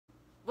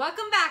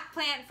Welcome back,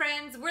 plant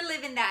friends. We're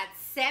living that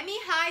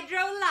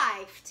semi-hydro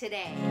life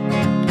today.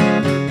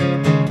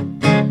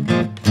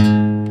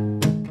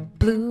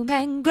 Bloom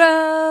and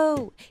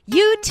Grow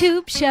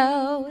YouTube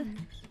show.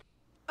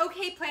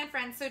 Okay, plant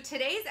friends, so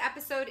today's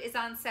episode is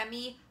on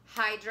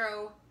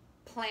semi-hydro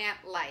plant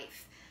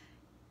life.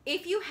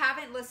 If you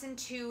haven't listened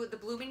to the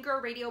Bloom and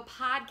Grow Radio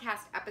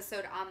podcast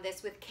episode on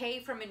this with Kay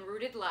from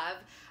Enrooted Love,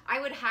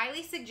 I would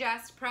highly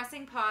suggest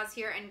pressing pause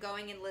here and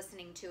going and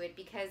listening to it,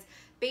 because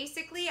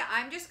basically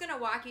I'm just going to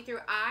walk you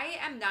through. I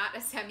am not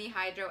a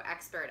semi-hydro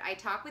expert. I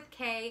talk with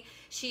Kay.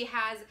 She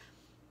has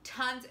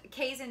tons.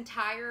 Kay's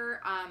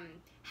entire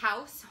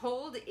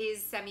household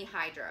is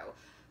semi-hydro.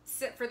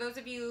 So for those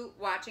of you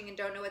watching and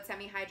don't know what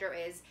semi-hydro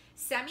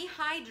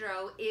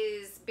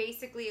is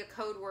basically a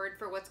code word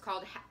for what's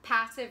called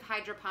passive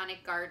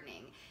hydroponic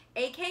gardening,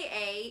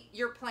 aka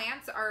your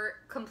plants are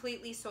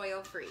completely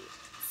soil free.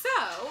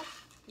 So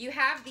you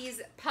have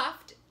these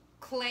puffed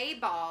clay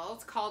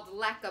balls called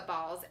leca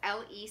balls,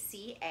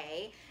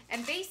 L-E-C-A,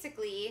 and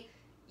basically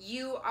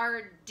you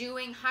are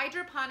doing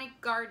hydroponic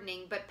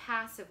gardening but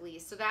passively,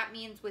 so that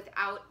means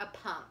without a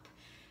pump.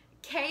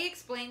 Kay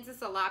explains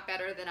this a lot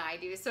better than I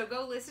do, so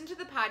go listen to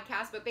the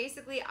podcast, but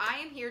basically I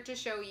am here to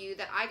show you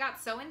that I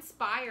got so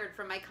inspired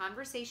from my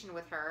conversation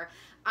with her.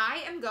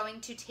 I am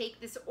going to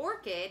take this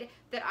orchid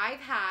that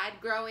I've had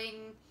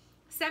growing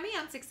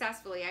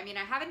semi-unsuccessfully. I mean,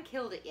 I haven't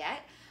killed it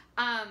yet,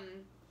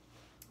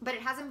 but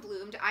it hasn't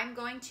bloomed. I'm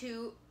going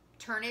to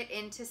turn it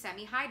into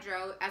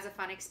semi-hydro as a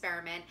fun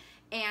experiment.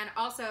 And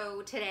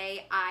also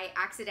today I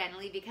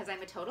accidentally, because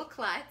I'm a total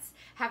klutz,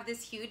 have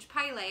this huge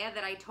Pilea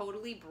that I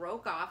totally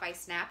broke off. I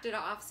snapped it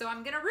off, so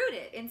I'm gonna root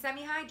it in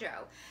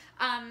semi-hydro.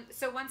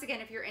 So once again,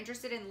 if you're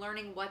interested in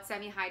learning what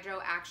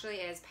semi-hydro actually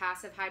is,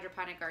 passive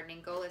hydroponic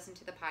gardening, go listen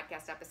to the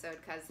podcast episode,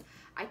 because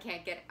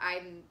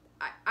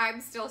I'm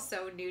still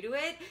so new to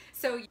it.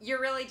 So you're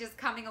really just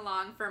coming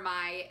along for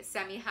my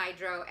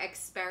semi-hydro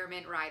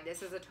experiment ride.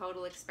 This is a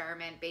total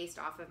experiment based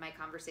off of my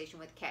conversation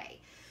with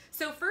Kay.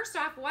 So first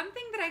off, one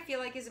thing that I feel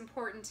like is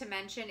important to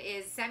mention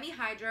is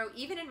semi-hydro,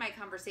 even in my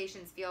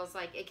conversations, feels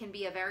like it can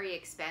be a very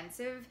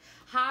expensive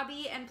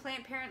hobby and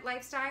plant parent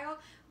lifestyle,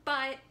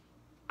 but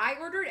I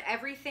ordered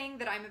everything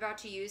that I'm about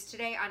to use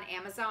today on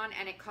Amazon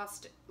and it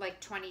cost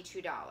like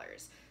 $22.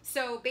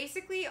 So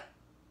basically,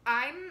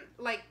 I'm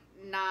like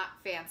not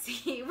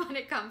fancy when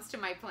it comes to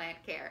my plant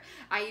care.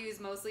 I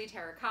use mostly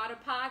terracotta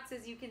pots,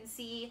 as you can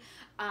see.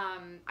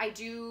 I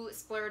do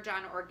splurge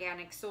on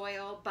organic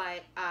soil,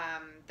 but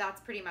that's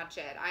pretty much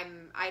it.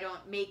 I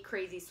don't make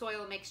crazy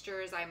soil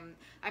mixtures.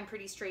 I'm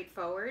pretty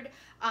straightforward.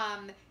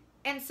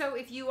 And so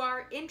if you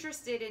are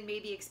interested in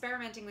maybe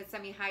experimenting with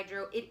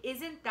semi-hydro, it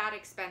isn't that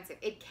expensive.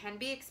 It can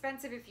be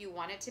expensive if you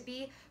want it to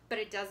be, but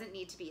it doesn't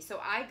need to be. So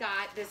I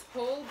got this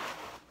whole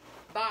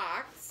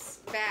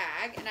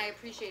bag, and I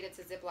appreciate it's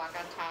a Ziploc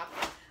on top,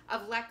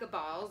 of leca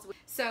balls.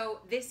 So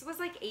this was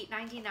like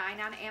 $8.99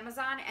 on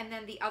Amazon, and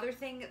then the other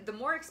thing, the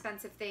more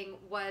expensive thing,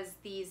 was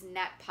these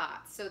net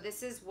pots. So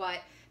this is what,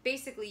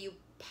 basically you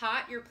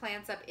pot your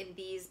plants up in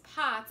these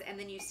pots and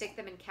then you stick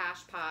them in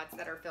cache pots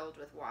that are filled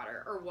with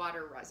water, or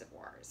water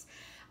reservoirs.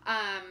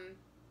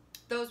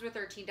 Those were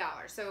 $13.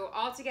 So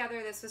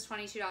altogether this was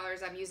 $22.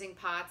 I'm using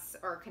pots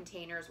or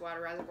containers,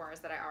 water reservoirs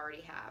that I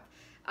already have.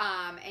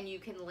 And you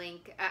can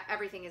link,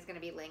 everything is going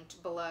to be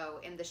linked below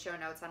in the show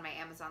notes on my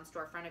Amazon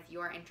storefront if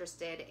you are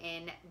interested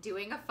in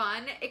doing a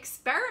fun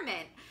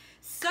experiment.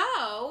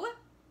 So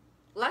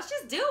let's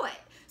just do it.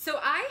 So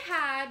I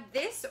had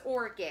this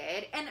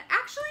orchid, and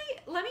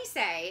actually, let me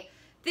say,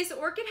 this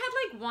orchid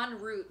had like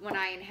one root when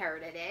I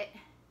inherited it.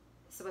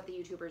 So what the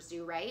YouTubers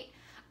do, right?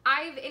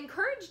 I've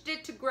encouraged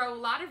it to grow a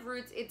lot of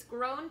roots. It's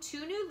grown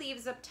 2 new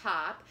leaves up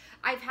top.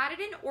 I've had it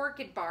in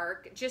orchid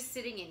bark just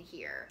sitting in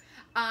here.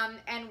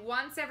 And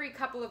once every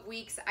couple of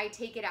weeks, I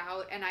take it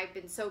out and I've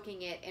been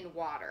soaking it in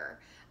water.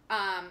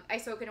 I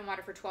soak it in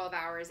water for 12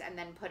 hours and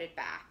then put it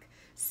back.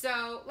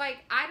 So, like,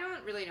 I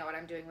don't really know what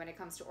I'm doing when it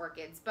comes to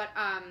orchids, but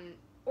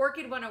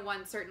Orchid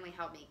 101 certainly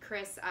helped me.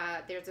 Chris,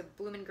 there's a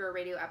Bloom and Grow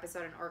Radio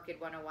episode on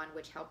Orchid 101,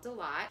 which helped a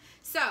lot.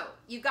 So,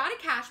 you've got a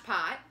cache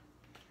pot.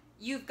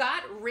 You've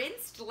got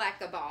rinsed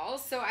leca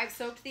balls. So I've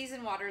soaked these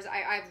in waters.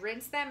 I've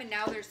rinsed them and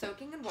now they're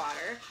soaking in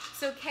water.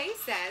 So Kay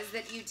says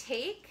that you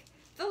take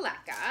the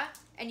leca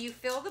and you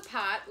fill the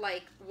pot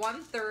like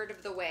 1/3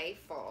 of the way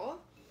full.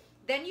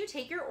 Then you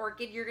take your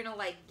orchid, you're gonna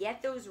like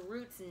get those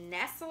roots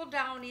nestled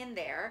down in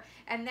there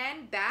and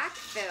then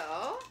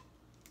backfill.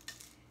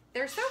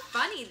 They're so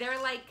funny.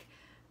 They're like,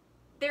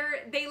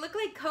 they look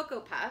like Cocoa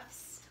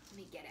Puffs. Let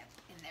me get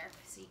it in there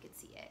so you can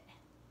see it.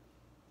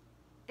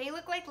 They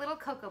look like little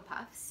Cocoa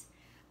Puffs.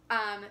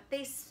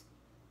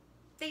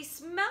 They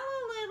smell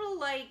a little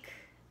like,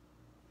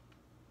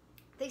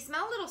 they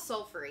smell a little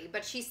sulfury,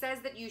 but she says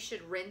that you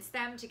should rinse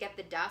them to get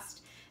the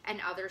dust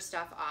and other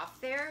stuff off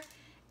there.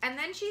 And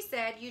then she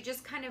said you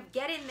just kind of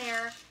get in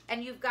there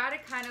and you've got to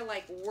kind of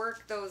like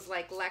work those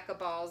like leca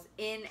balls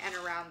in and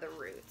around the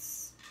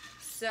roots.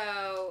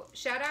 So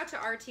shout out to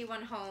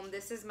RT1 Home.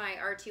 This is my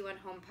RT1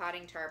 Home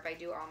potting tarp I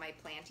do all my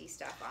planty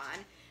stuff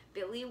on.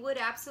 Billy would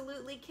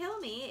absolutely kill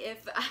me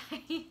if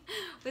I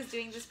was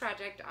doing this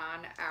project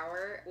on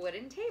our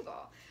wooden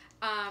table.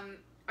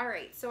 All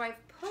right, so I've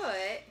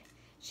put,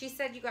 she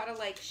said you gotta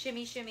like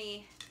shimmy,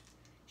 shimmy,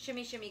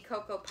 shimmy, shimmy,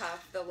 Cocoa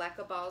Puff, the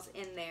leca balls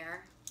in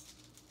there.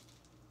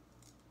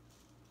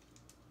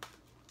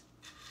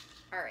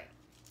 All right.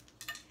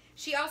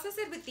 She also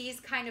said with these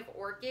kind of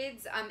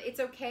orchids, it's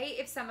okay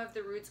if some of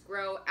the roots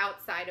grow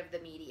outside of the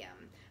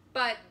medium,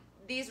 but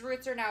these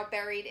roots are now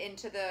buried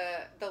into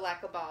the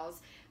leca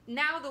balls.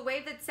 Now the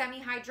way that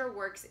semi-hydro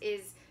works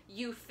is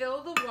you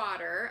fill the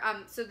water.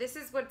 So this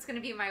is what's going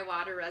to be my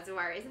water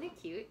reservoir. Isn't it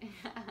cute?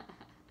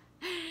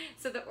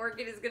 So the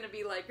orchid is going to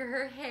be like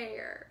her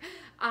hair.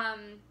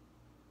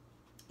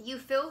 You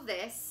fill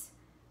this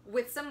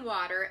with some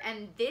water,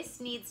 and this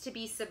needs to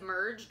be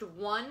submerged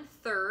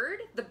 1/3.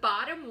 The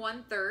bottom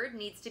 1/3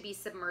 needs to be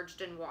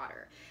submerged in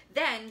water.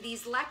 Then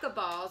these leca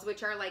balls,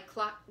 which are like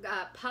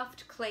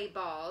puffed clay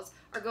balls,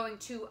 are going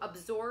to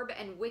absorb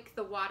and wick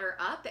the water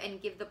up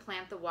and give the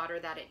plant the water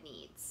that it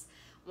needs.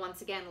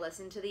 Once again,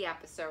 listen to the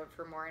episode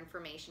for more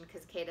information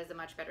because Kay does a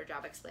much better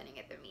job explaining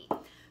it than me.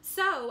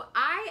 So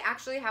I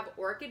actually have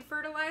orchid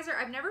fertilizer.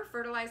 I've never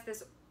fertilized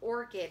this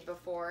orchid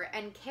before,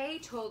 and Kay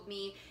told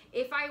me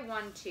if I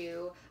want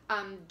to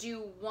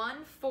do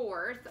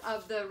 1/4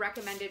 of the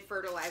recommended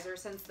fertilizer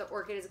since the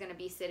orchid is going to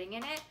be sitting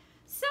in it.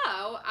 So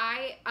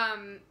I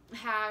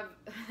have,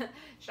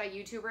 should I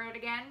YouTuber it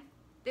again?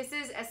 This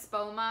is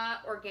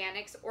Espoma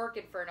Organics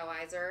Orchid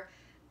Fertilizer.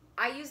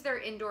 I use their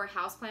indoor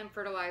houseplant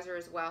fertilizer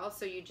as well.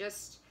 So you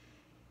just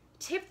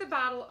tip the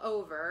bottle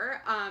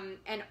over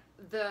and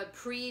the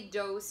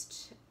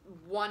pre-dosed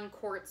 1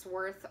 quart's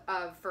worth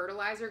of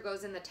fertilizer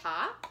goes in the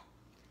top.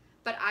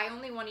 But I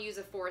only want to use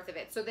 1/4 of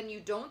it. So then you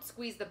don't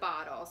squeeze the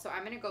bottle. So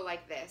I'm going to go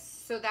like this.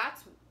 So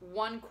that's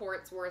 1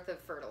 quart's worth of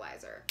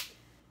fertilizer.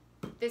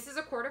 This is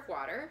 1 quart of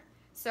water.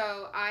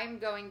 So I'm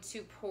going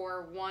to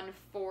pour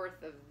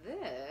 1/4 of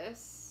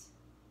this,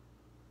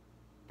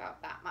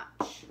 about that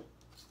much,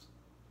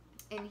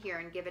 in here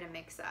and give it a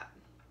mix up.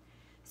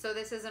 So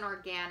this is an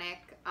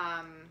organic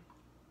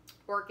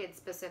orchid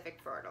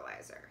specific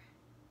fertilizer.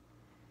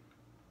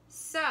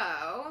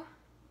 So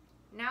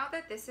now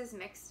that this is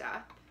mixed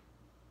up,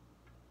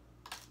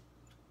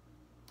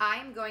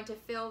 I'm going to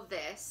fill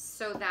this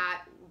so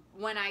that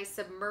when I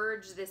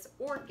submerge this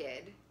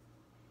orchid,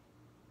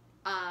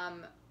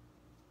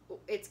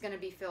 it's going to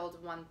be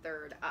filled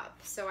 1/3 up.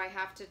 So I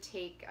have to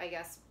take, I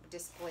guess,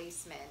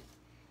 displacement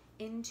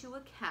into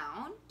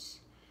account.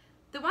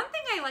 The one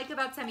thing I like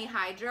about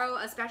semi-hydro,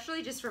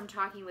 especially just from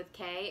talking with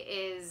Kay,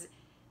 is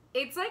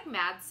it's like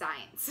mad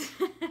science.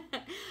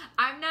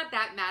 I'm not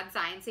that mad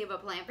sciencey of a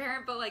plant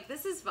parent, but like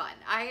this is fun.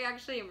 I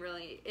actually am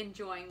really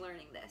enjoying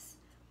learning this.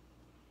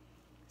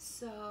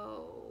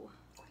 So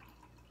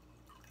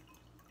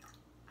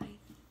I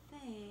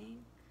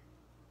think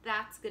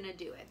that's gonna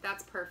do it.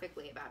 That's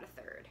perfectly about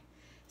 1/3.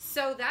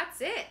 So that's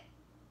it.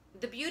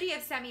 The beauty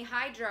of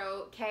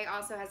semi-hydro, Kay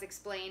also has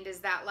explained,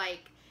 is that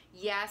like,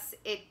 yes,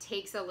 it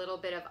takes a little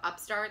bit of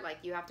upstart. Like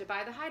you have to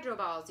buy the hydro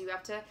balls, you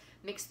have to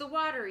mix the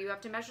water, you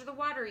have to measure the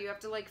water, you have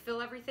to like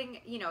fill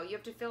everything, you know, you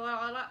have to fill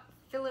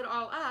it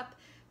all up.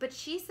 But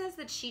she says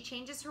that she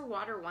changes her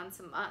water once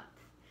a month.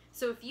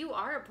 So if you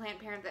are a plant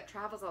parent that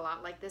travels a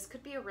lot, like this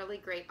could be a really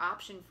great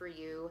option for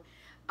you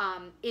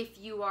if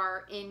you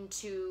are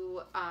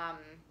into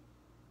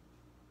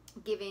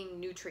giving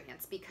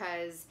nutrients,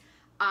 because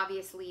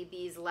obviously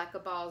these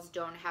leca balls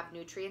don't have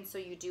nutrients, so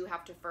you do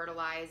have to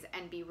fertilize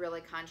and be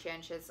really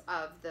conscientious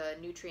of the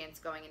nutrients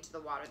going into the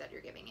water that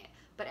you're giving it.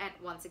 But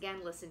once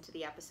again, listen to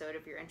the episode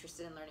if you're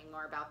interested in learning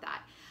more about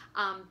that.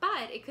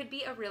 But it could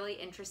be a really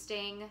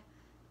interesting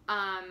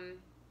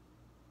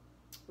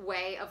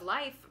way of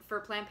life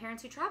for plant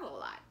parents who travel a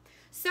lot.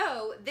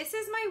 So this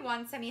is my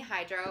one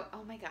semi-hydro.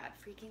 Oh my god,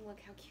 freaking look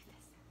how cute this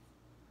is.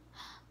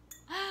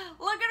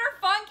 Look at her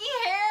funky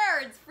hair.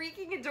 It's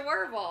freaking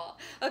adorable.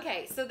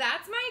 Okay, so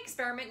that's my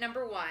experiment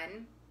number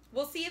 1.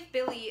 We'll see if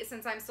Billy,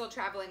 since I'm still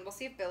traveling, we'll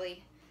see if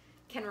Billy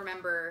can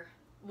remember.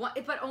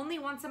 But only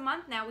once a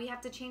month now we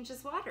have to change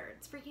this water.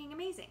 It's freaking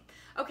amazing.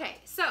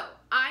 Okay, so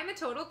I'm a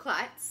total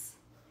klutz.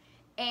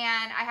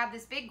 And I have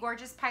this big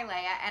gorgeous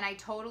Pilea, and I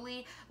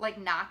totally like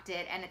knocked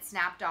it and it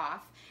snapped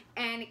off.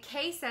 And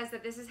Kay says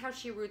that this is how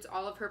she roots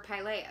all of her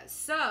Pileas.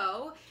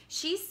 So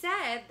she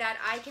said that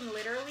I can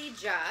literally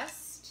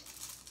just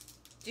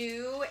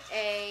do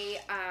a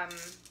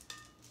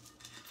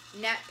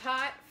net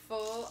pot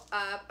full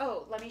of,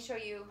 oh, let me show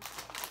you.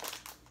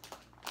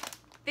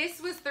 This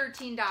was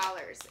 $13.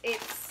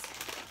 It's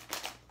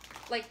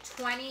like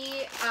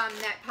 20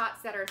 net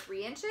pots that are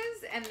 3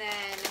 inches, and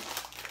then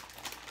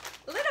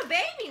little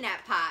baby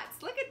net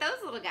pots. Look at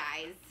those little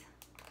guys.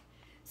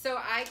 So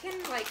I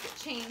can like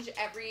change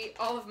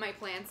all of my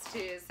plants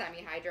to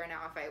semi-hydro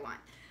now if I want.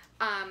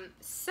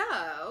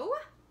 So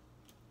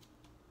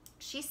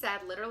she said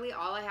literally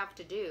all I have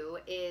to do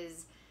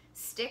is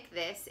stick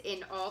this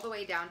in all the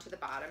way down to the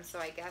bottom. So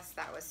I guess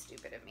that was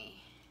stupid of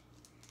me.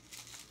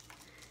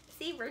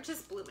 See, we're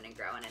just blooming and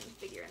growing and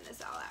figuring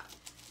this all out.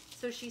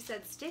 So she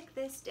said, stick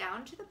this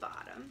down to the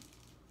bottom.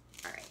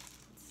 All right,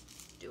 let's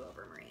do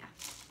over, Maria.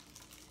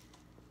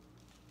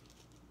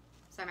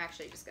 So I'm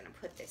actually just gonna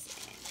put this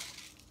in,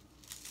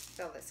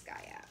 fill this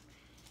guy up.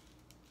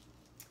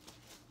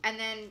 And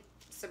then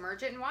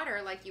submerge it in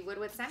water like you would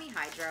with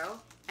semi-hydro,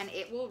 and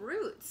it will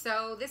root.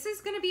 So this is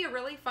gonna be a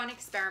really fun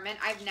experiment.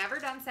 I've never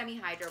done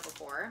semi-hydro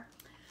before.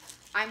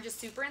 I'm just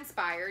super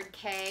inspired.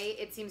 Kay,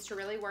 it seems to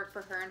really work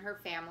for her and her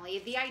family.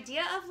 The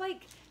idea of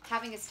like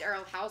having a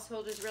sterile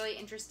household is really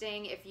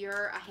interesting. If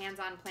you're a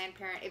hands-on plant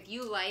parent, if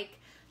you like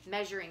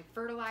measuring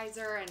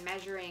fertilizer and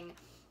measuring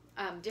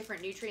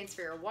different nutrients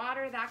for your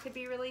water, that could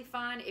be really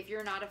fun. If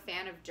you're not a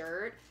fan of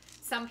dirt,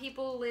 some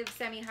people live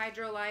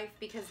semi-hydro life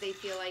because they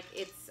feel like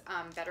it's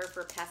better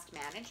for pest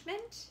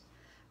management,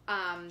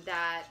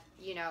 that,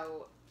 you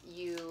know,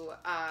 you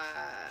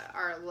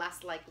are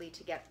less likely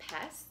to get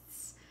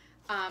pests.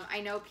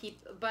 I know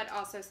people, but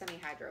also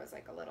semi-hydro is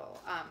like a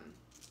little,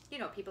 you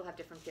know, people have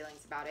different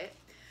feelings about it.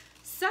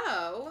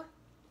 So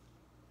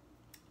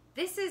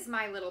this is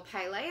my little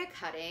Pilea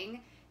cutting.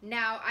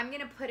 Now I'm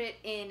going to put it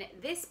in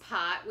this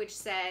pot, which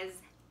says,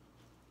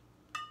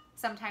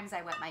 sometimes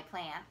I wet my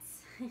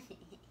plants.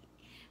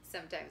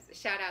 Sometimes.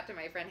 Shout out to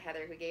my friend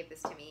Heather who gave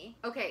this to me.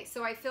 Okay,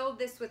 so I filled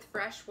this with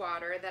fresh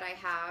water that I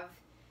have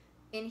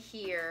in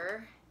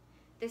here.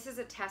 This is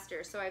a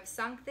tester, so I've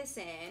sunk this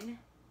in,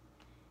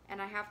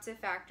 and I have to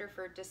factor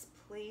for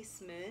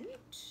displacement.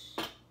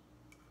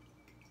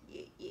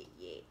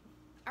 Yeah.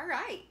 All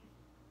right.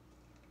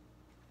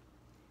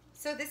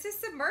 So this is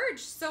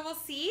submerged, so we'll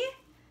see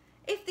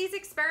if these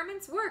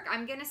experiments work.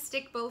 I'm gonna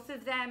stick both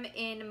of them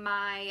in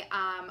my,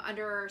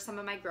 under some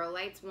of my grow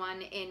lights,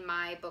 one in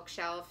my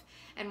bookshelf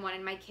and one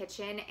in my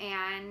kitchen,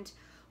 and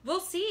we'll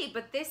see.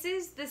 But this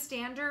is the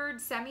standard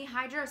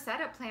semi-hydro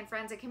setup, plant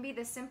friends. It can be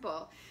this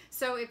simple.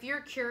 So if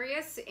you're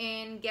curious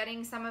in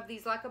getting some of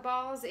these leca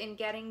balls, in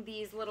getting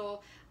these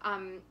little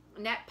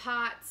net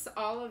pots,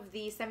 all of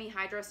the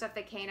semi-hydro stuff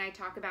that Kay and I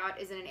talk about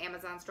is in an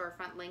Amazon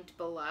storefront linked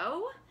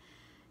below.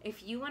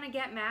 If you want to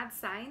get mad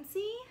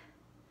sciencey,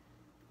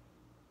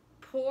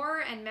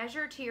 pour and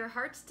measure to your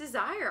heart's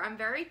desire. I'm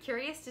very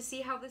curious to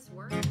see how this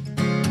works.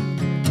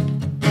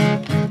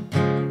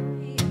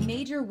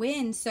 Major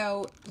win,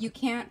 so you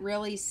can't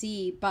really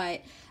see,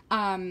 but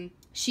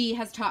she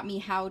has taught me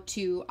how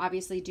to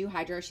obviously do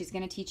hydro. She's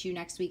going to teach you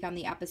next week on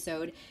the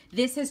episode.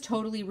 This has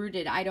totally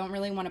rooted. I don't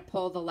really want to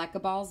pull the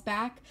leca balls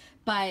back,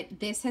 but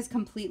this has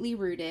completely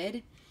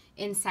rooted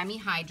in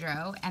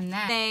semi-hydro. And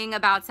then the thing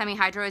about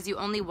semi-hydro is you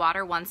only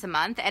water once a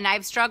month, and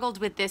I've struggled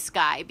with this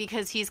guy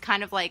because he's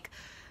kind of like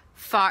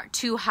far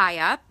too high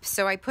up,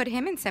 so I put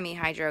him in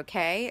semi-hydro.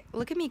 Okay,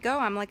 look at me go,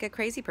 I'm like a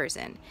crazy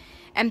person.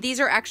 And these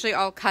are actually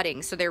all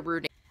cuttings, so they're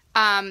rooting.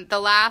 The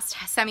last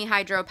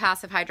semi-hydro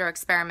passive hydro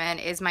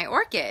experiment is my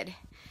orchid.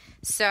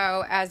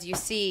 So as you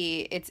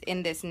see, it's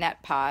in this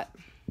net pot,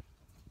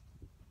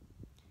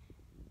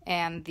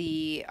 and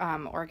the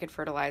orchid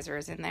fertilizer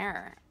is in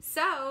there.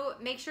 So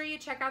make sure you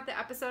check out the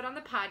episode on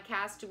the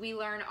podcast. We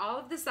learn all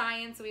of the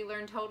science. We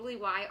learn totally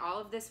why all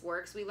of this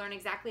works. We learn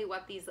exactly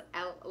what these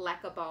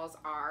leca balls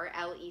are,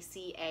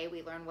 L-E-C-A.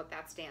 We learn what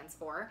that stands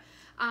for.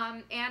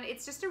 And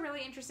it's just a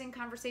really interesting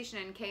conversation,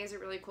 and Kay is a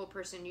really cool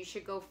person. You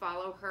should go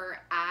follow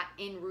her at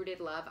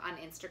InRootedLove on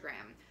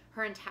Instagram.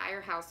 Her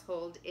entire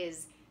household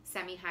is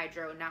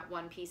semi-hydro, not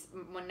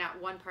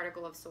one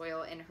particle of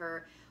soil in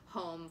her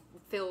home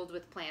filled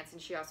with plants,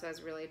 and she also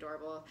has really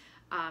adorable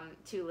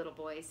 2 little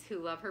boys who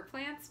love her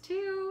plants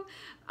too.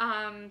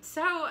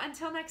 So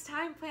until next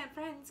time, plant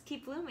friends,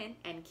 keep blooming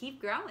and keep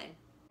growing.